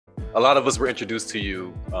a lot of us were introduced to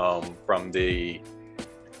you from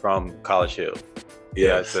College Hill.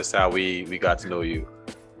 Yes. That's how we got to know you.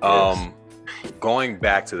 Yes. Going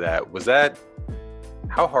back to that,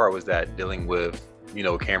 how hard was that dealing with,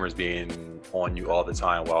 cameras being on you all the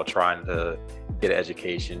time while trying to get an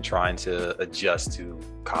education, trying to adjust to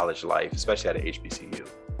college life, especially at a HBCU?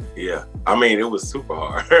 Yeah. I mean, it was super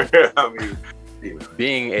hard. I mean,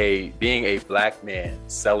 being a black man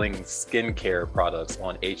selling skincare products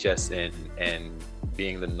on HSN and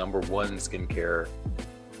being the #1 skincare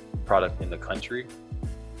product in the country.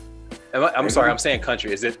 I'm sorry, I'm saying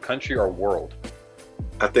country. Is it country or world?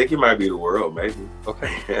 I think it might be the world, maybe.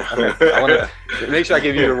 Okay. I want to make sure I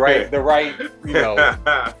give you the right,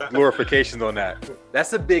 glorifications on that.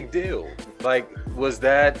 That's a big deal. Like, was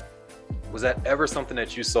that ever something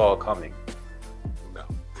that you saw coming? No.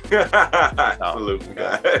 Absolutely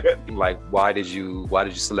not. Like, why did you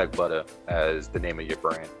select BUTTAH as the name of your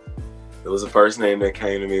brand? It was the first name that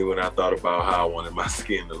came to me when I thought about how I wanted my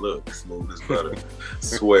skin to look. Smooth as butter.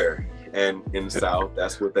 Swear. And in the South,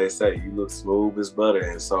 that's what they say. You look smooth as butter.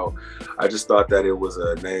 And so I just thought that it was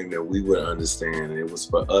a name that we would understand. It was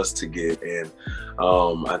for us to get. And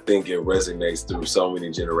I think it resonates through so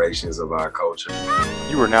many generations of our culture.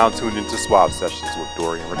 You are now tuned into Swap Sessions with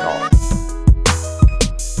Dorion and Renaud.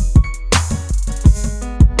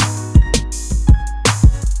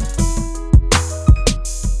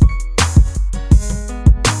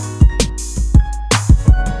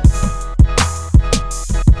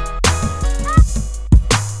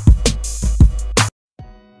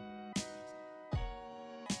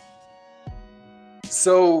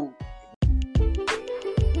 So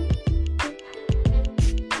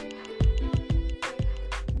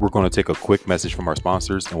we're going to take a quick message from our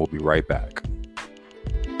sponsors and we'll be right back.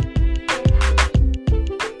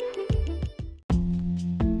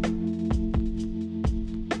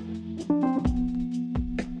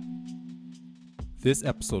 This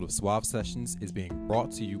episode of Swap Sessions is being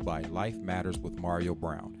brought to you by Life Matters with Mario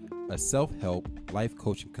Brown, a self-help life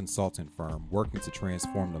coaching consultant firm working to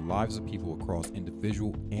transform the lives of people across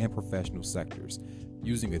individual and professional sectors.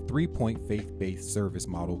 Using a 3-point faith-based service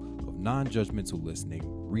model of non-judgmental listening,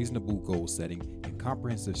 reasonable goal setting, and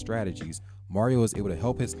comprehensive strategies, Mario is able to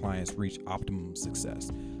help his clients reach optimum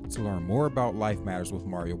success. To learn more about Life Matters with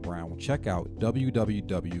Mario Brown, check out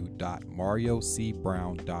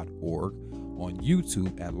www.mariocbrown.org, on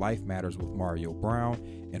YouTube at Life Matters with Mario Brown,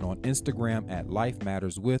 and on Instagram at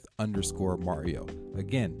LifeMattersWith_Mario.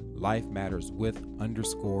 Again, Life Matters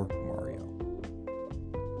with_Mario.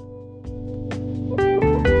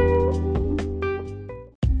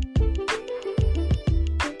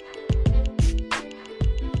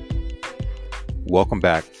 Welcome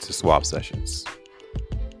back to Swap Sessions.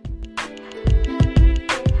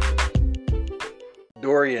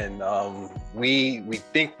 Dorion, we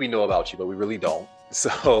think we know about you, but we really don't.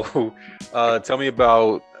 So tell me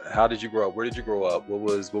about, how did you grow up? Where did you grow up? What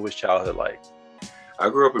was childhood like? I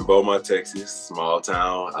grew up in Beaumont, Texas, small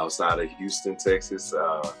town outside of Houston, Texas.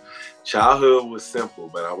 Childhood was simple,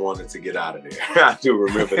 but I wanted to get out of there. I do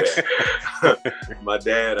remember that. My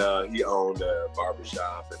dad, he owned a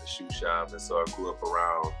barbershop and a shoe shop, and so I grew up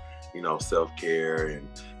around, self-care and,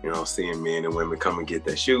 seeing men and women come and get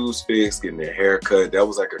their shoes fixed, getting their hair cut. That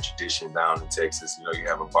was like a tradition down in Texas. You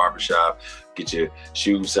have a barbershop, get your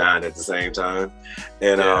shoes shined at the same time.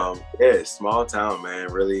 And small town,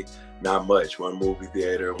 man, really not much. One movie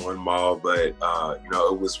theater, one mall, but,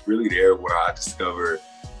 it was really there where I discovered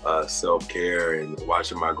self-care and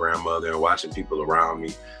watching my grandmother and watching people around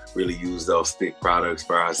me really use those stick products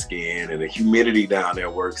for our skin. And the humidity down there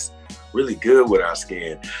works really good with our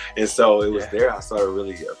skin. And so it was there I started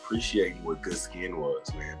really appreciating what good skin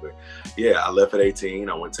was, man. But yeah, I left at 18.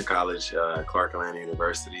 I went to college at Clark Atlanta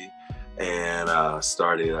University and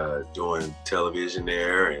started doing television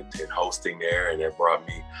there and hosting there. And that brought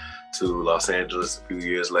me to Los Angeles a few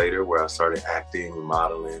years later, where I started acting and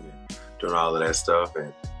modeling and doing all of that stuff.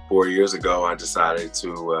 And 4 years ago, I decided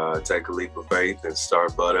to take a leap of faith and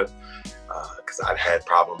start BUTTAH, because I'd had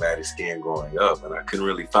problematic skin growing up and I couldn't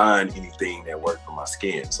really find anything that worked for my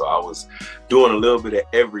skin. So I was doing a little bit of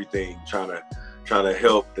everything, trying to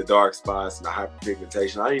help the dark spots and the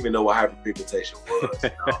hyperpigmentation. I didn't even know what hyperpigmentation was.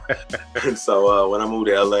 And so when I moved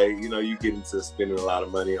to LA, you get into spending a lot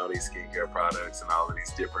of money on these skincare products and all of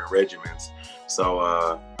these different regimens. So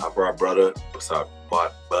I brought BUTTAH,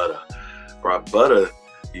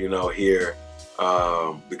 here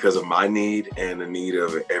because of my need and the need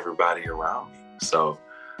of everybody around me. So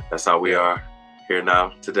that's how we are here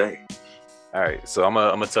now today. All right, so I'm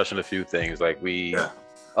gonna touch on a few things. Like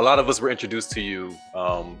a lot of us were introduced to you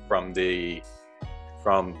from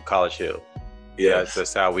from College Hill. Yes.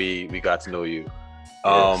 That's how we got to know you.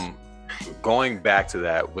 Yes. Going back to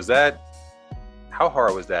that, how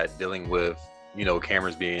hard was that dealing with,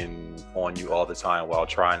 cameras being on you all the time while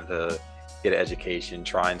trying to get an education,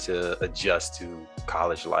 trying to adjust to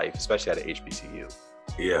college life, especially at a HBCU?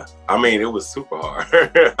 Yeah, I mean, it was super hard.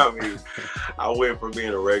 I mean, I went from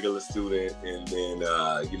being a regular student, and then,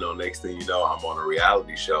 next thing you know, I'm on a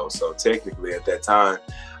reality show. So technically at that time,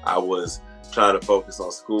 I was trying to focus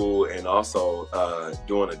on school and also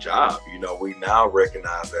doing a job. We now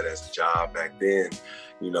recognize that as a job. Back then,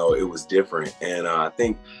 it was different. And I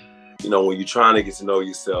think, when you're trying to get to know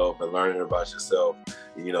yourself and learning about yourself,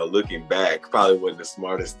 looking back, probably wasn't the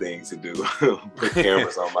smartest thing to do, put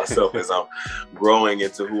cameras on myself as I'm growing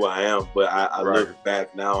into who I am. But I Right. look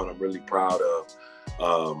back now and I'm really proud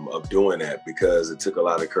of doing that, because it took a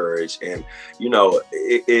lot of courage. And,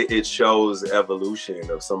 it shows evolution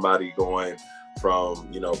of somebody going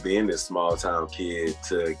from, being this small town kid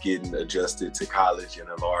to getting adjusted to college in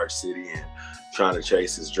a large city and trying to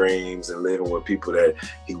chase his dreams and living with people that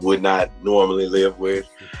he would not normally live with.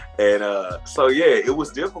 And so, yeah, it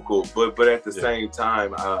was difficult, but at the same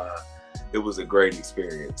time, it was a great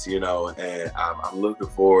experience, and I'm looking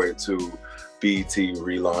forward to BET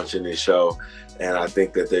relaunching this show. And I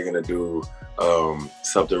think that they're going to do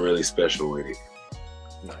something really special with it.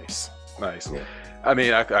 Nice. Yeah. I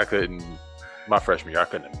mean, I couldn't, my freshman year, I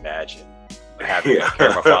couldn't imagine having a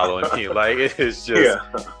camera following me. Like, it's just,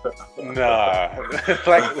 nah.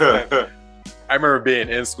 Like, I remember being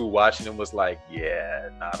in school watching them, was like,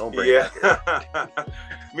 don't bring that here.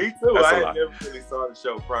 Me too. That's I a had lot. never really saw the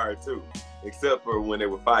show prior to, except for when they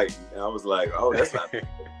were fighting. And I was like, oh, that's not me.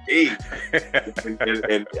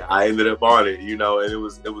 and I ended up on it, and it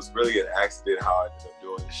was really an accident how I ended up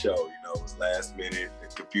doing the show. It was last minute,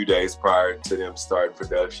 a few days prior to them starting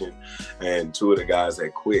production, and two of the guys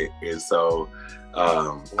had quit. And so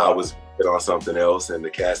I was on something else, and the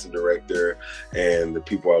casting director and the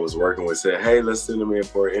people I was working with said, hey, let's send them in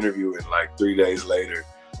for an interview. And like 3 days later,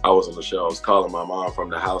 I was on the show. I was calling my mom from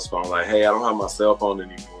the house phone, like, hey, I don't have my cell phone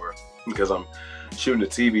anymore because I'm shooting a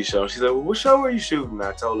TV show. She said, well, what show are you shooting? And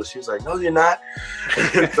I told her. She was like, no, you're not.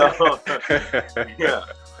 So,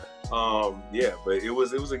 but it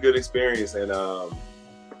was a good experience. And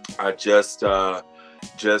I just got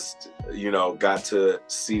to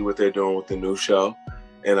see what they're doing with the new show.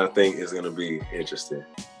 And I think it's going to be interesting.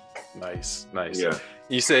 Nice. Yeah.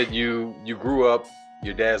 You said you grew up,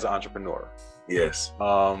 your dad's an entrepreneur. Yes.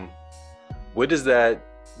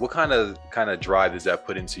 What kind of drive does that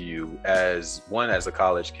put into you as a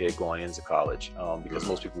college kid going into college? Because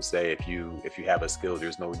most people say if you have a skill,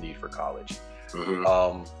 there's no need for college.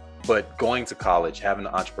 Mm-hmm. But going to college, having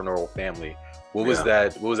an entrepreneurial family, what was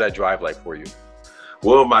that drive like for you?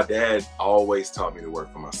 Well, my dad always taught me to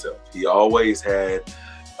work for myself. He always had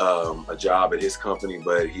a job at his company,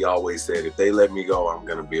 but he always said, if they let me go, I'm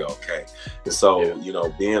going to be okay. And so,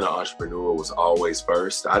 being an entrepreneur was always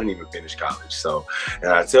first. I didn't even finish college. So,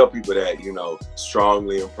 and I tell people that,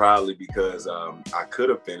 strongly and proudly, because I could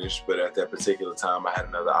have finished, but at that particular time, I had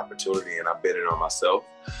another opportunity and I bet it on myself.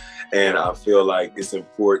 And I feel like it's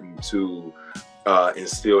important to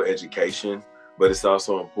instill education, but it's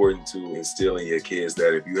also important to instill in your kids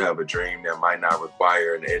that if you have a dream that might not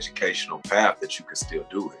require an educational path, that you can still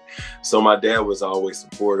do it. So my dad was always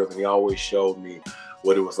supportive, and he always showed me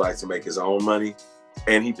what it was like to make his own money.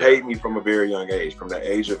 And he paid me from a very young age. From the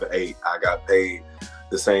age of 8, I got paid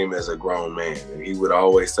the same as a grown man. And he would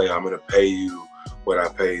always say, I'm going to pay you what I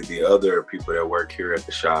pay the other people that work here at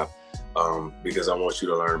the shop, because I want you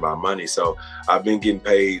to learn about money. So I've been getting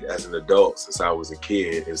paid as an adult since I was a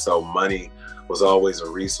kid. And so money was always a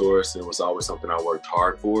resource. It was always something I worked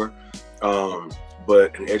hard for.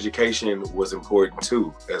 But an education was important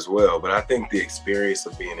too, as well. But I think the experience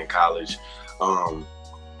of being in college,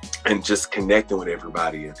 and just connecting with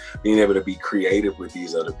everybody and being able to be creative with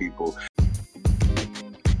these other people.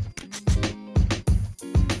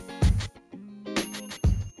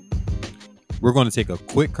 We're going to take a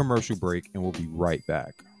quick commercial break and we'll be right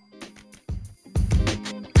back.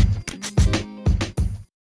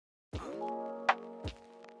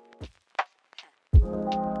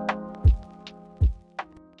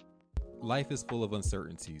 Life is full of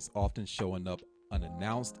uncertainties, often showing up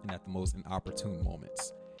unannounced and at the most inopportune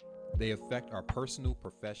moments. They affect our personal,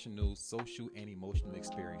 professional, social, and emotional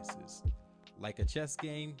experiences. Like a chess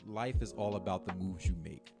game, life is all about the moves you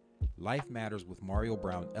make. Life Matters with Mario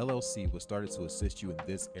Brown LLC was started to assist you in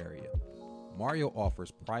this area. Mario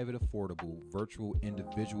offers private, affordable, virtual,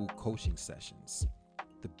 individual coaching sessions.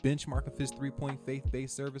 The benchmark of his 3-point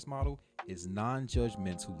faith-based service model is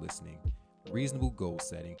non-judgmental listening. reasonable goal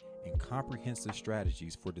setting, and comprehensive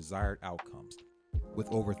strategies for desired outcomes. With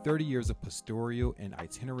over 30 years of pastoral and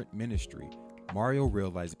itinerant ministry, Mario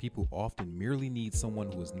realized that people often merely need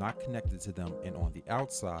someone who is not connected to them and on the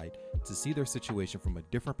outside to see their situation from a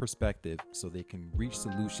different perspective so they can reach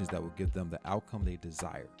solutions that will give them the outcome they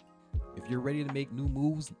desire. If you're ready to make new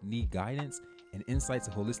moves, need guidance, and insights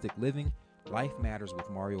to holistic living, Life Matters with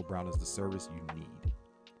Mario Brown is the service you need.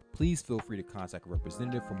 Please feel free to contact a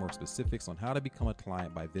representative for more specifics on how to become a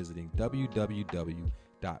client by visiting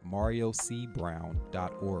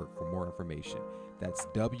www.mariocbrown.org for more information. That's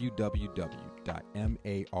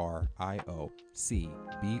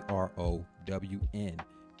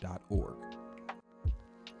www.mariocbrown.org.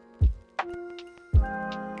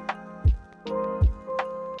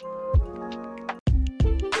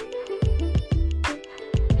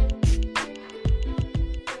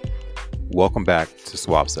 Welcome back to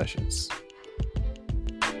Swap Sessions.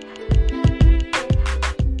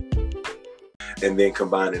 And then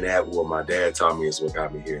combining that with what my dad taught me is what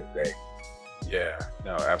got me here today. Yeah,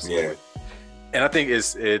 no, absolutely. Yeah. And I think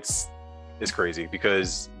it's crazy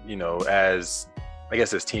because, you know, as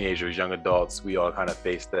teenagers, young adults, we all kind of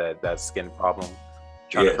face that skin problem,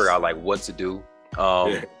 trying to figure out like what to do.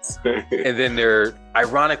 And then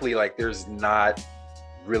ironically, like there's not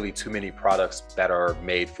really too many products that are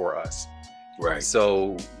made for us. Right.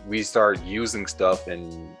 So we start using stuff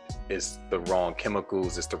and it's the wrong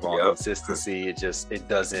chemicals, it's the wrong consistency. It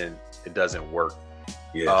doesn't work.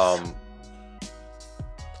 Yes.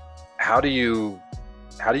 How do you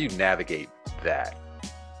navigate that?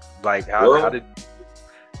 Like I want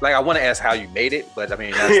to ask how you made it, but I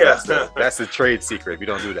mean that's the trade secret. We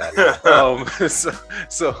don't do that.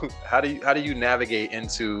 So how do you navigate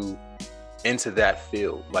into that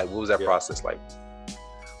field? Like what was that process like?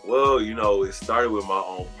 Well, you know, it started with my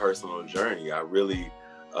own personal journey. I really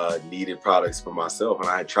needed products for myself, and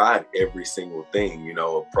I had tried every single thing, you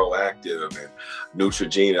know, Proactive and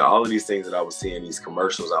Neutrogena, all of these things that I was seeing, these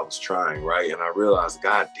commercials I was trying, right? And I realized,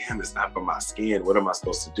 God damn, it's not for my skin. What am I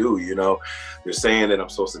supposed to do? You know, they're saying that I'm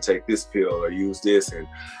supposed to take this pill or use this. And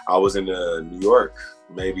I was in New York,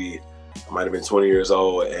 maybe I might have been 20 years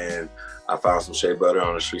old, and I found some shea butter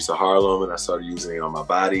on the streets of Harlem, and I started using it on my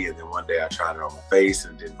body. And then one day I tried it on my face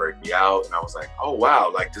and it didn't break me out. And I was like, oh, wow,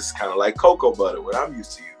 like this is kind of like cocoa butter, what I'm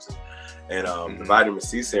used to using. And the vitamin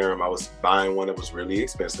C serum, I was buying one that was really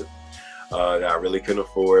expensive that I really couldn't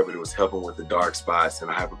afford, but it was helping with the dark spots and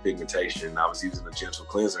the hyperpigmentation. And I was using a gentle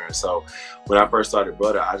cleanser. And so when I first started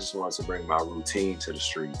butter, I just wanted to bring my routine to the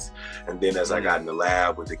streets. And then as I got in the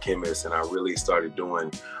lab with the chemist and I really started doing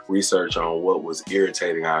research on what was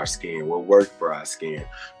irritating our skin, what worked for our skin,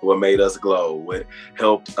 what made us glow, what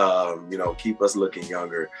helped, keep us looking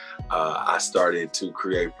younger, I started to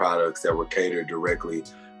create products that were catered directly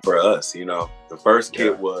for us. You know, the first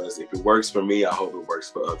kit was, if it works for me, I hope it works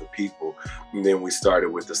for other people. And then we started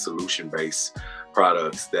with the solution-based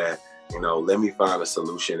products that, you know, let me find a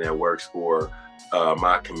solution that works for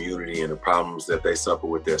my community and the problems that they suffer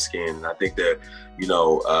with their skin. And I think that, you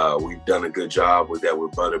know, we've done a good job with that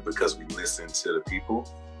with butter because we listen to the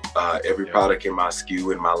people. Every product in my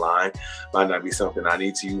SKU, in my line, might not be something I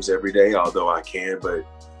need to use every day, although I can, but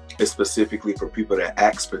it's specifically for people that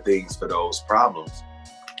ask for things for those problems.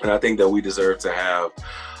 And I think that we deserve to have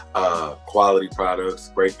quality products,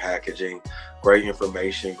 great packaging, great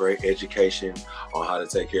information, great education on how to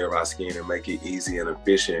take care of our skin and make it easy and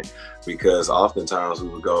efficient. Because oftentimes we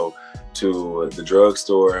would go to the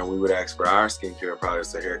drugstore and we would ask for our skincare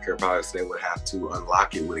products or hair care products. They would have to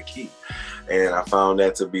unlock it with a key. And I found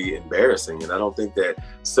that to be embarrassing. And I don't think that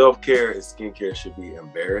self-care and skincare should be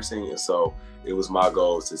embarrassing. And so it was my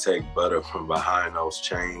goal to take butter from behind those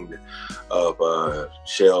chained up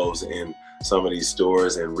shelves in some of these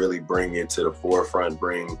stores and really bring it to the forefront,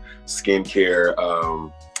 bring skincare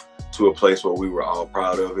to a place where we were all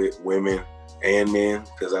proud of it, women and men,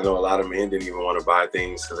 because I know a lot of men didn't even want to buy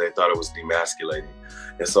things because they thought it was demasculating.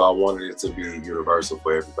 And so I wanted it to be universal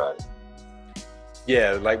for everybody.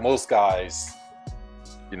 Yeah, like most guys,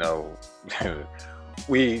 you know,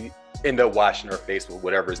 we end up washing our face with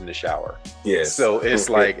whatever's in the shower. Yes. So it's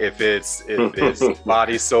like if it's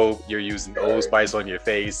body soap, you're using Old Spice on your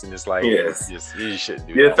face, and it's like you shouldn't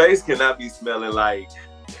do that. Your face cannot be smelling like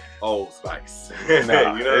Old Spice.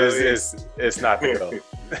 Nah, you know, it's not the go.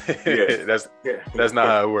 That's not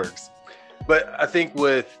how it works. But I think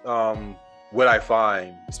with what I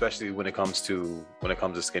find, especially when it comes to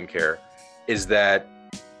skincare, is that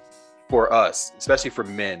for us, especially for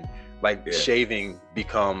men, like shaving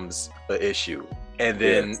becomes an issue. And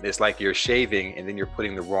then it's like you're shaving and then you're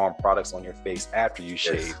putting the wrong products on your face after you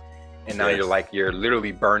shave. and now you're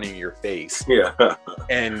literally burning your face. Yeah.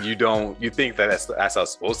 And you think that that's how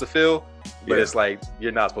it's supposed to feel, but it's like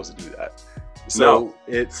you're not supposed to do that. So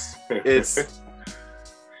it's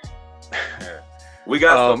we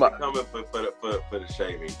got something coming for the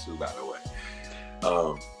shaving too, by the way.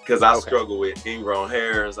 Because I struggle with ingrown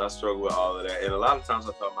hairs, I struggle with all of that, and a lot of times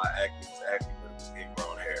I thought my acne was acne, but it was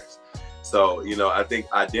ingrown hairs. So, I think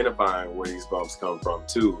identifying where these bumps come from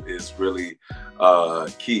too is really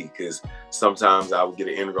key, because sometimes I would get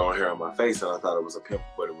an ingrown hair on my face and I thought it was a pimple,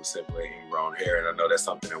 but it was simply an ingrown hair. And I know that's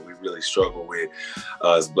something that we really struggle with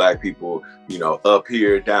as Black people, up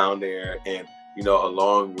here, down there, and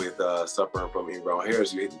along with suffering from ingrown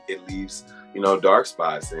hairs, it leaves dark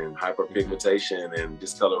spots and hyperpigmentation and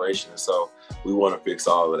discoloration. So we want to fix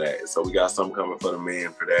all of that. So we got something coming for the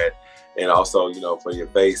men for that, and also for your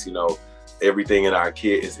face, everything in our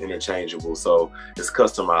kit is interchangeable, so it's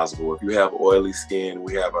customizable. If you have oily skin,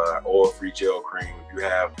 we have a oil-free gel cream. If you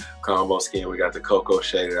have combo skin, we got the cocoa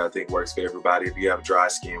shade that I think works for everybody. If you have dry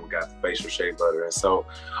skin, we got the facial shea butter. And so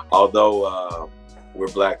although we're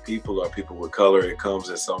Black people or people with color, it comes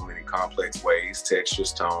in so many complex ways,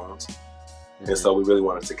 textures, tones. And so we really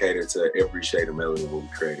wanted to cater to every shade of melanin when we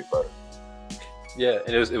created butter. Yeah,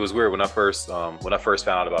 and it was weird when I first found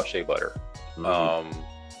out about shea butter.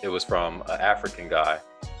 It was from an African guy,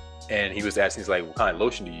 and he was asking, he's like, what kind of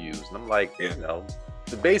lotion do you use? And I'm like,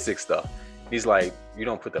 the basic stuff. He's like, you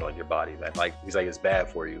don't put that on your body, man. Like, he's like, it's bad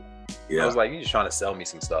for you. I was like, you're just trying to sell me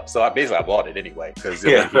some stuff. So I bought it anyway, because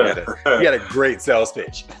he had a great sales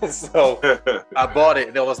pitch. So I bought it,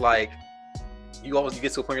 and it was like, you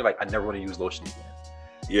get to a point you're like, I never want to use lotion again.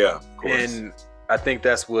 Yeah, of course. And I think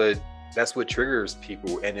that's what triggers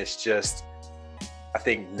people. And it's just, I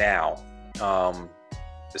think now,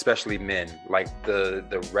 especially men, like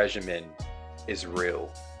the regimen is real.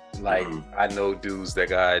 Like I know dudes that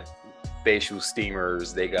got facial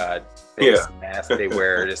steamers, they got face masks they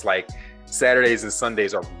wear. It's like Saturdays and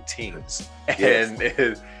Sundays are routines, and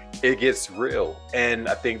it gets real. And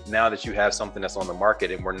I think now that you have something that's on the market,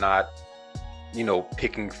 and we're not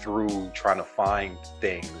picking through trying to find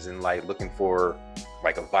things and like looking for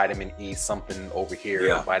like a vitamin E something over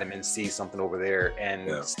here, a vitamin C something over there,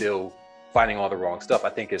 and still finding all the wrong stuff. I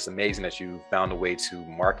think it's amazing that you found a way to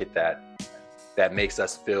market that makes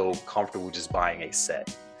us feel comfortable just buying a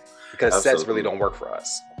set, because sets really don't work for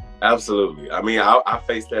us. Absolutely. I mean, I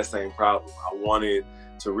faced that same problem. I wanted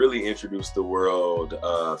to really introduce the world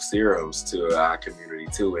of serums to our community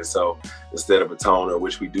too. And so instead of a toner,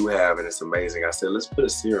 which we do have, and it's amazing, I said, let's put a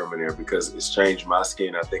serum in there because it's changed my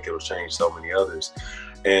skin. I think it'll change so many others.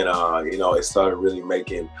 And, it started really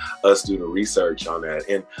making us do the research on that.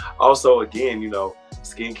 And also, again,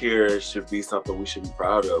 skincare should be something we should be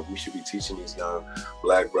proud of. We should be teaching these young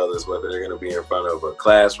Black brothers, whether they're going to be in front of a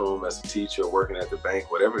classroom as a teacher, working at the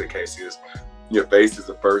bank, whatever the case is. Your face is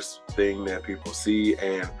the first thing that people see,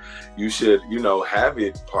 and you should, have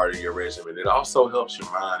it part of your regimen. It also helps your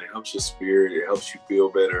mind, it helps your spirit, it helps you feel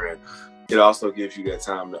better, and it also gives you that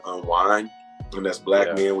time to unwind. And as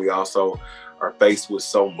Black men, we also are faced with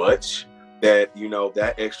so much that,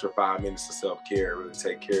 that extra 5 minutes of self-care, really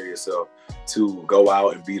take care of yourself to go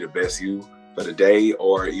out and be the best you for the day,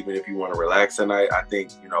 or even if you want to relax at night. I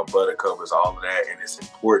think, butter covers all of that. And it's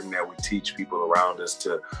important that we teach people around us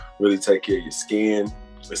to really take care of your skin.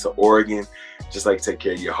 It's an organ, just like take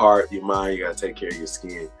care of your heart, your mind, you got to take care of your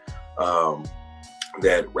skin.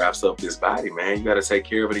 That wraps up this body, man. You got to take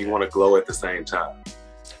care of it, and you want to glow at the same time.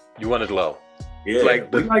 You want to glow. Yeah,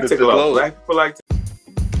 we like to glow. Black people like to.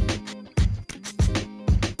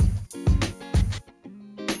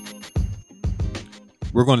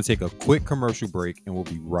 We're going to take a quick commercial break, and we'll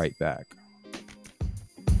be right back.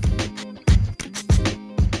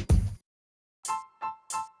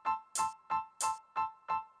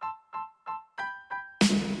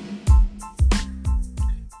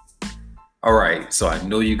 All right, so I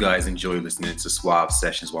know you guys enjoy listening to Suave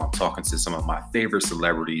Sessions while I'm talking to some of my favorite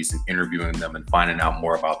celebrities and interviewing them and finding out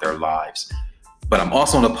more about their lives. But I'm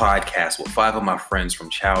also on a podcast with 5 of my friends from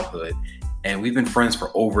childhood, and we've been friends for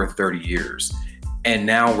over 30 years. And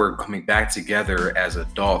now we're coming back together as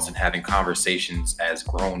adults and having conversations as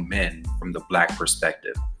grown men from the Black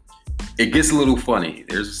perspective. It gets a little funny.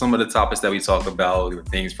 There's some of the topics that we talk about,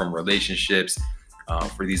 things from relationships,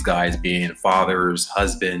 for these guys being fathers,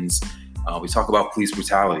 husbands. We talk about police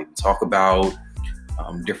brutality. We talk about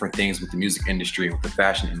different things with the music industry and with the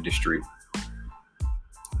fashion industry.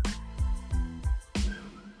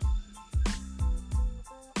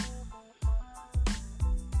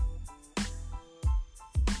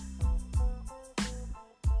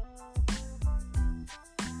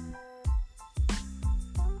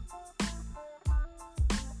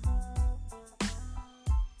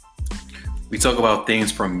 We talk about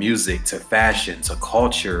things from music to fashion to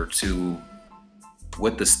culture to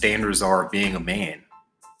what the standards are of being a man,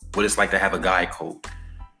 what it's like to have a guy code.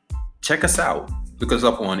 Check us out. Look us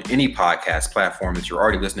up on any podcast platform that you're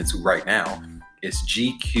already listening to right now. It's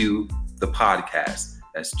GQ the podcast.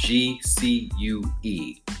 That's GCUE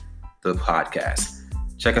the podcast.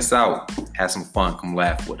 Check us out. Have some fun. Come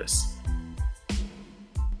laugh with us.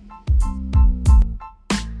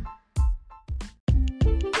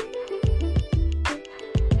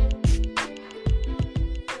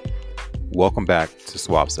 Welcome back to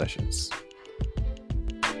Swap Sessions.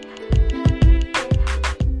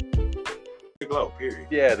 Glow, period.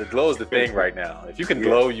 Yeah, the glow is the thing right now. If you can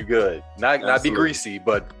glow, you good. Not be greasy,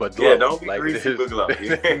 but glow. Yeah, don't be greasy, but glow.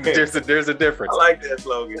 there's a difference. I like that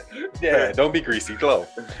slogan. Yeah, don't be greasy, glow.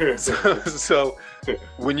 So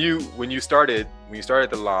when you started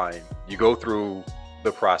the line, you go through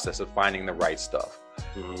the process of finding the right stuff.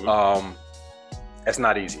 Mm-hmm. That's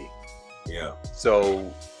not easy. Yeah.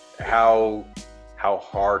 So how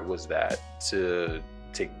hard was that to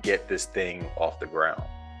get this thing off the ground?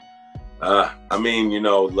 I mean,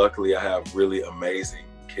 luckily I have really amazing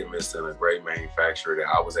chemists and a great manufacturer that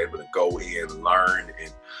I was able to go in, learn,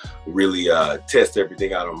 and really test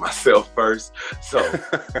everything out on myself first. So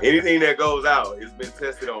anything that goes out, it's been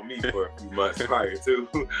tested on me for a few months prior to.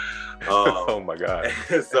 Oh my God.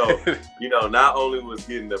 So, not only was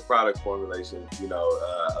getting the product formulation,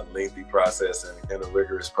 a lengthy process and a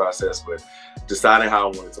rigorous process, but deciding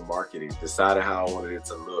how I wanted to market it, deciding how I wanted it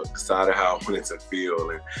to look, deciding how I wanted to feel.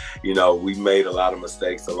 And, we made a lot of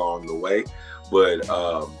mistakes along the way, but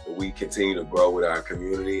we continue to grow with our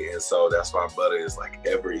community. And so that's why Buttah is like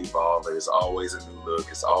ever evolving. It's always a new look.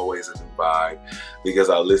 It's always a new vibe, because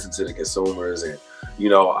I listen to the consumers, and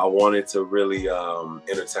I wanted to really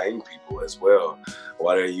entertain people as well.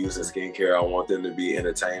 While they're using skincare, I want them to be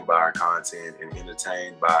entertained by our content and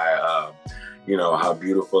entertained by, how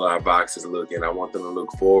beautiful our boxes look. And I want them to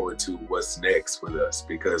look forward to what's next with us,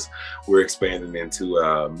 because we're expanding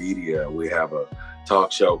into media. We have a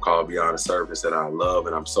talk show called Beyond the Surface that I love,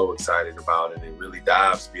 and I'm so excited about it. It really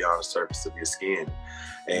dives beyond the surface of your skin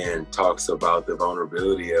and talks about the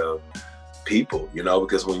vulnerability of people,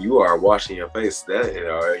 because when you are washing your face, that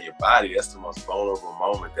your body, that's the most vulnerable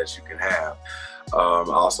moment that you can have. I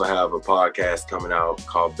also have a podcast coming out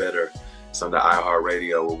called Better. It's on the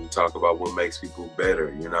iHeartRadio, where we talk about what makes people better,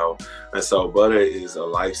 And so Buttah is a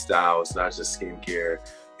lifestyle. It's not just skincare.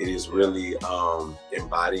 It is really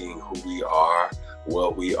embodying who we are,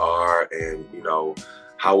 what we are, and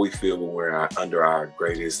how we feel when we're under our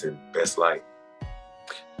greatest and best light.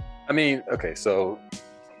 I mean, okay, so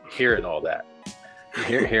hearing all that,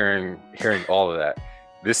 hearing all of that,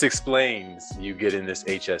 this explains you getting this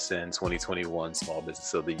HSN 2021 Small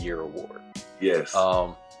Business of the Year award. Yes.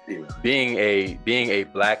 Being a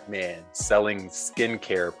black man selling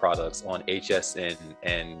skincare products on HSN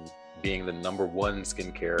and being the #1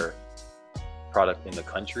 skincare product in the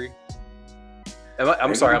country.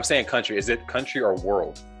 I'm sorry, I'm saying country. Is it country or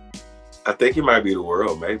world? I think it might be the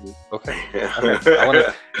world, maybe. Okay. I want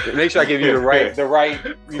to make sure I give you the right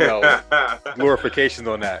glorification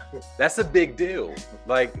on that. That's a big deal.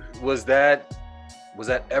 Like, was that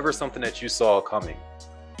ever something that you saw coming?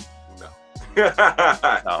 No.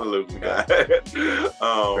 Absolutely not.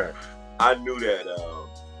 Okay. I knew that.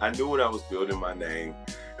 I knew when I was building my name,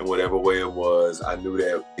 in whatever way it was, I knew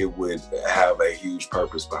that it would have a huge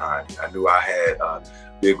purpose behind it. I knew I had a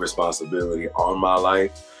big responsibility on my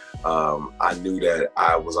life. I knew that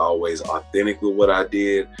I was always authentic with what I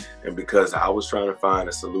did, and because I was trying to find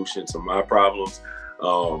a solution to my problems,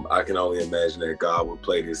 I can only imagine that God would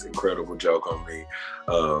play this incredible joke on me,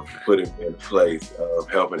 putting me in place of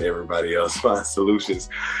helping everybody else find solutions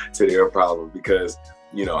to their problems, because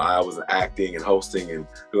I was acting and hosting and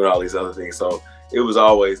doing all these other things. So it was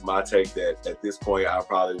always my take that at this point I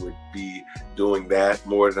probably would be doing that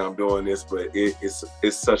more than I'm doing this, but it's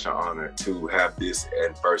such an honor to have this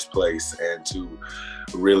in first place and to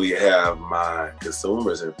really have my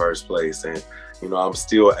consumers in first place. And I'm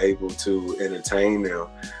still able to entertain them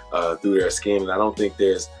through their skin. And I don't think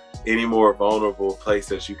there's any more vulnerable place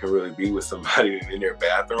that you can really be with somebody than in their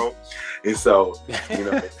bathroom. And so,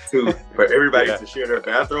 for everybody to share their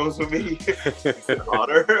bathrooms with me, it's an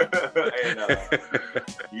honor. And,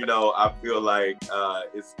 I feel like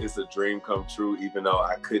it's a dream come true, even though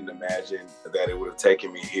I couldn't imagine that it would have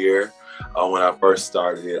taken me here. When I first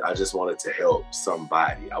started it, I just wanted to help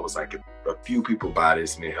somebody. I was like, if a few people buy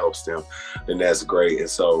this and it helps them, then that's great. And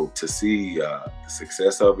so to see the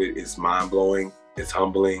success of it is mind-blowing. it's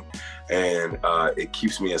humbling, and it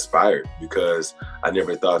keeps me inspired because I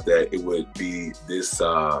never thought that it would be this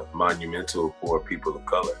monumental for people of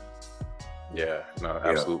color. Yeah, no,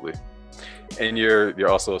 absolutely. And you're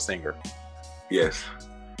also a singer. Yes.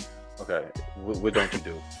 Okay. What don't you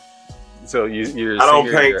do? So you're. I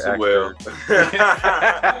don't paint too well.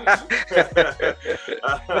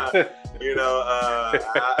 You know, I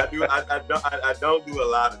don't do a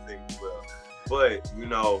lot of things well, but you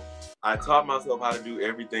know, I taught myself how to do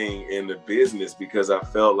everything in the business because I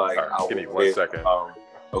felt like right, give me 1 second.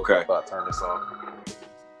 Okay. I'm about to turn this off.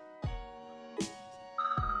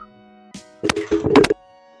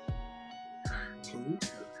 Can you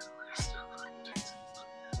tell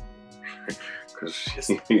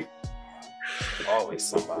because always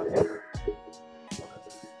somebody.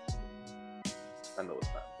 I know it's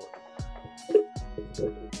not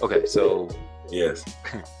important. Okay, so yes.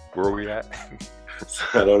 Where are we at?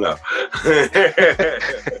 I don't know.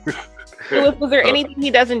 Was there anything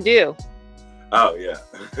he doesn't do? Oh yeah.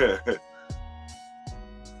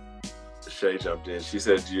 Shay jumped in. She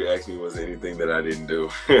said, "You asked me was there anything that I didn't do?"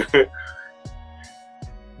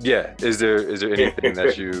 Yeah. Is there anything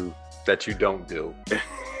that you don't do?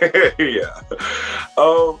 Yeah.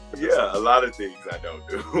 Yeah, a lot of things I don't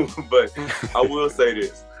do. But I will say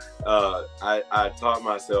this. I taught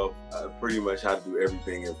myself pretty much how to do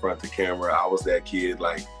everything in front of the camera. I was that kid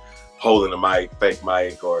like holding a mic, fake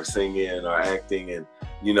mic, or singing or acting. And,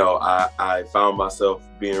 you know, I found myself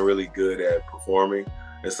being really good at performing.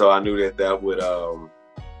 And so I knew that would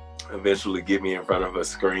eventually get me in front of a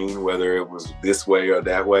screen, whether it was this way or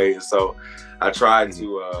that way. And so I tried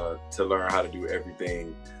to learn how to do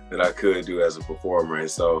everything that I could do as a performer. And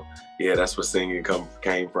so, yeah, that's where singing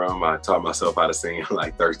came from. I taught myself how to sing at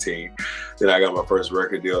like 13. Then I got my first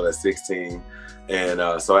record deal at 16. And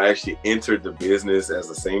so I actually entered the business as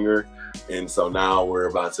a singer. And so now we're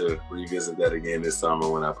about to revisit that again this summer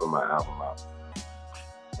when I put my album out.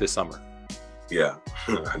 This summer? Yeah,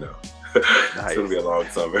 I know. Nice. It's gonna be a long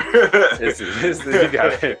summer. You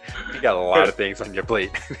got a lot of things on your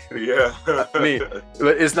plate. Yeah. I mean,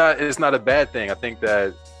 it's not a bad thing. I think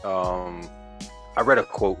that I read a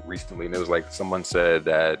quote recently, and it was like someone said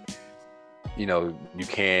that, you know, you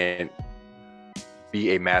can't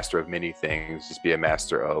be a master of many things, just be a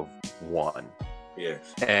master of one. Yes.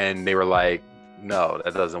 And they were like, no,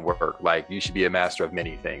 that doesn't work. Like, you should be a master of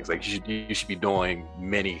many things. Like, you should be doing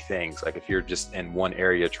many things. Like, if you're just in one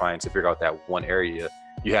area trying to figure out that one area,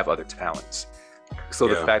 you have other talents. So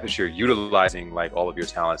the fact that you're utilizing like all of your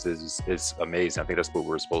talents is amazing. I think that's what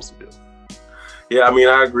we're supposed to do. Yeah, I mean,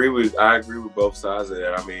 I agree with both sides of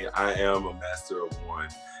that. I mean, I am a master of one,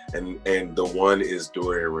 and the one is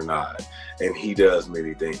Dorion Renaud, and he does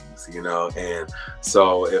many things, you know. And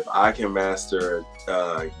so if I can master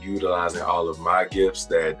utilizing all of my gifts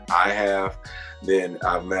that I have, then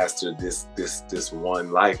I've mastered this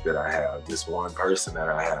one life that I have, this one person that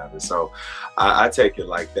I have. And so I take it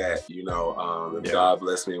like that, you know. If God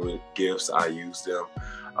bless me with gifts, I use them,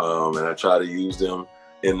 and I try to use them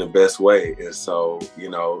in the best way. And so, you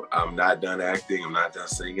know, I'm not done acting, I'm not done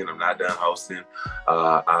singing, I'm not done hosting.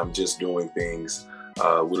 I'm just doing things with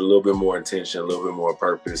a little bit more intention, a little bit more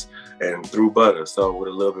purpose, and through butter. So with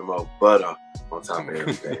a little bit more butter on top of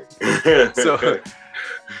everything. So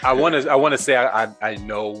I want to say I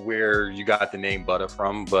know where you got the name Buttah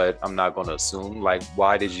from, but I'm not going to assume. Like,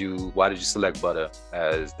 why did you select Buttah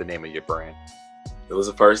as the name of your brand? It was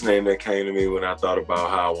the first name that came to me when I thought about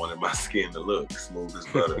how I wanted my skin to look, smooth as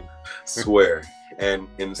butter. Swear. And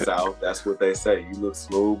in the South, that's what they say. You look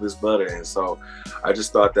smooth as butter. And so I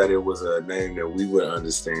just thought that it was a name that we would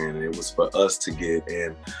understand, and it was for us to get.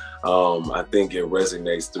 And I think it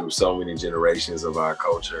resonates through so many generations of our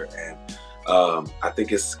culture. And I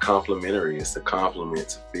think it's complimentary. It's a compliment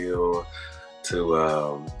to feel,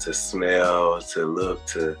 to smell, to look,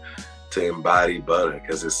 to embody butter,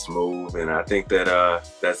 because it's smooth. And I think that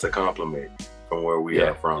that's a compliment from where we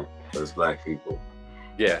are from as Black people.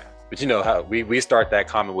 Yeah. But you know how we start that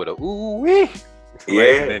comment with a ooh wee. Yeah.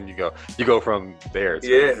 And then you go from there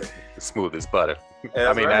to smooth as butter.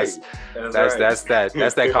 I mean, that's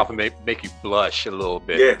that compliment make you blush a little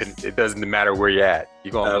bit. Yes. It doesn't matter where you're at.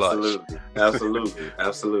 You're gonna blush. Absolutely.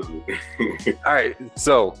 All right.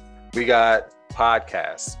 So we got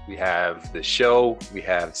podcasts, we have the show, we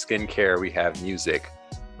have skincare, we have music,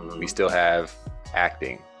 we still have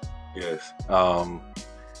acting. Yes.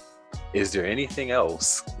 Is there anything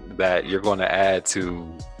else that you're going to add to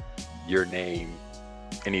your name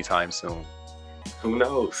anytime soon? Who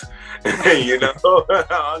knows? You know,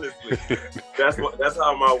 honestly, that's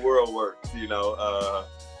how my world works. You know,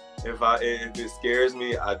 if it scares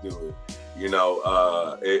me, I do it. You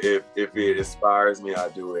know, if it inspires me, I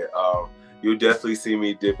do it. You'll definitely see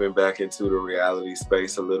me dipping back into the reality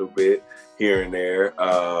space a little bit here and there,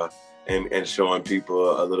 and showing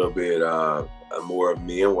people a little bit more of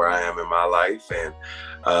me and where I am in my life,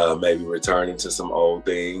 and maybe returning to some old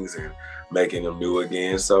things and making them new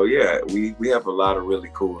again. So yeah, we have a lot of really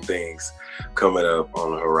cool things coming up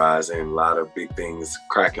on the horizon. A lot of big things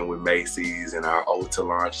cracking with Macy's and our Ulta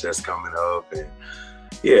launch that's coming up. And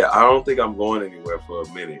yeah, I don't think I'm going anywhere for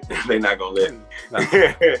a minute. They're not gonna let me. No.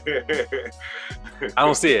 I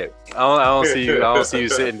don't see it. I don't see you. I don't see you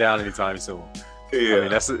sitting down anytime soon. Yeah. I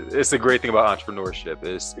mean, it's a great thing about entrepreneurship.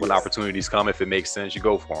 Is when Yes. opportunities come, if it makes sense, you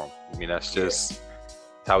go for them. I mean, that's just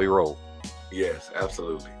how we roll. Yes,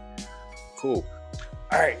 absolutely. Cool.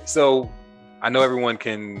 All right. So I know everyone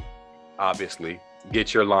can obviously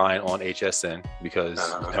get your line on HSN because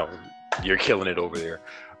you know, you're killing it over there.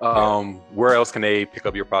 Where else can they pick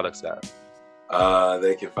up your products at?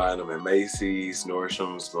 They can find them at Macy's,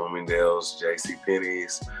 Nordstrom's, Bloomingdale's,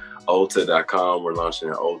 JCPenney's, Ulta.com. We're launching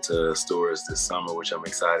at Ulta stores this summer, which I'm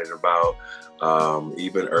excited about.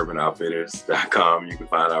 Even UrbanOutfitters.com, you can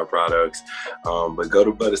find our products. But go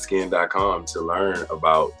to BUTTAHskin.com to learn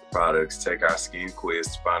about the products. Take our skin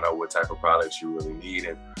quiz to find out what type of products you really need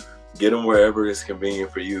and get them wherever it's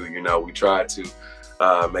convenient for you. You know, we try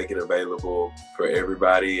to make it available for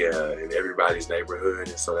everybody in everybody's neighborhood.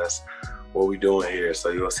 And so that's what we're doing here. So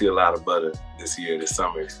you'll see a lot of butter this year, this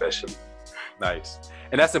summer especially. Nice.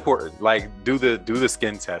 And that's important. Like do the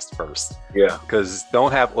skin test first. Yeah. Because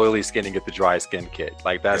don't have oily skin and get the dry skin kit.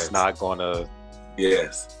 Like that's not gonna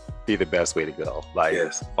be the best way to go. Like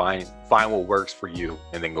find what works for you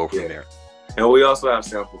and then go from there. And we also have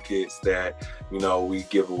sample kits that, you know, we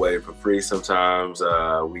give away for free sometimes.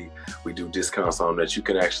 We do discounts on that you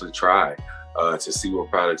can actually try to see what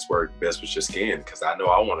products work best with your skin. Because I know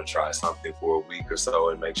I want to try something for a week or so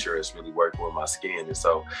and make sure it's really working with my skin. And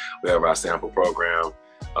so we have our sample program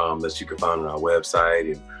that you can find on our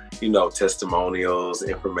website, and, you know, testimonials,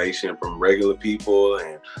 information from regular people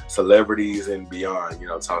and celebrities and beyond, you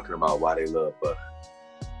know, talking about why they love butter.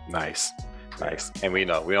 Nice. And we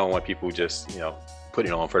know we don't want people just, you know,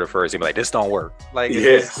 putting it on for the first day, be like, this don't work. Like,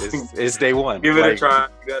 it's day one. Give it a try.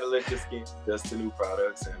 You gotta let your skin adjust to new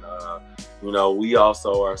products. And you know, we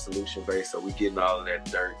also are solution based, so we getting all of that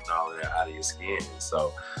dirt and all of that out of your skin. And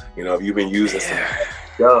so, you know, if you've been using some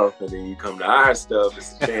stuff and then you come to our stuff,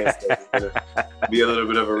 it's a chance that it's gonna be a little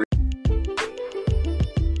bit of a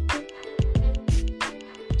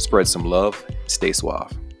Spread some love, stay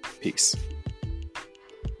suave. Peace.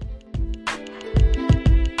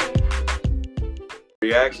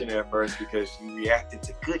 reaction at first because you reacted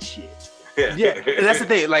to good shit. Yeah, and that's the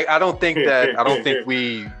thing. Like, I don't think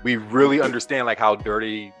we really understand like how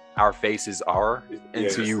dirty our faces are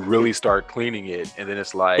until you really start cleaning it, and then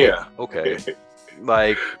it's like, okay,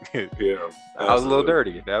 like, I was a little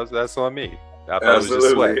dirty. That's on me. I thought it was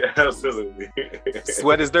just sweat. Absolutely.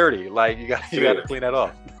 Sweat is dirty. Like, you got to clean that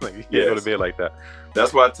off. Like, you can't go to bed like that.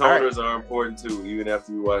 That's why toners are important too. Even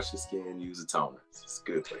after you wash your skin, use a toner. It's a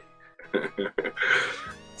good thing.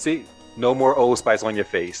 See, no more Old Spice on your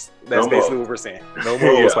face. That's basically what we're saying. No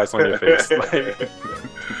more Old Spice on your face. Like,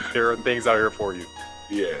 there are things out here for you.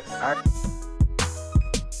 Yes. All right.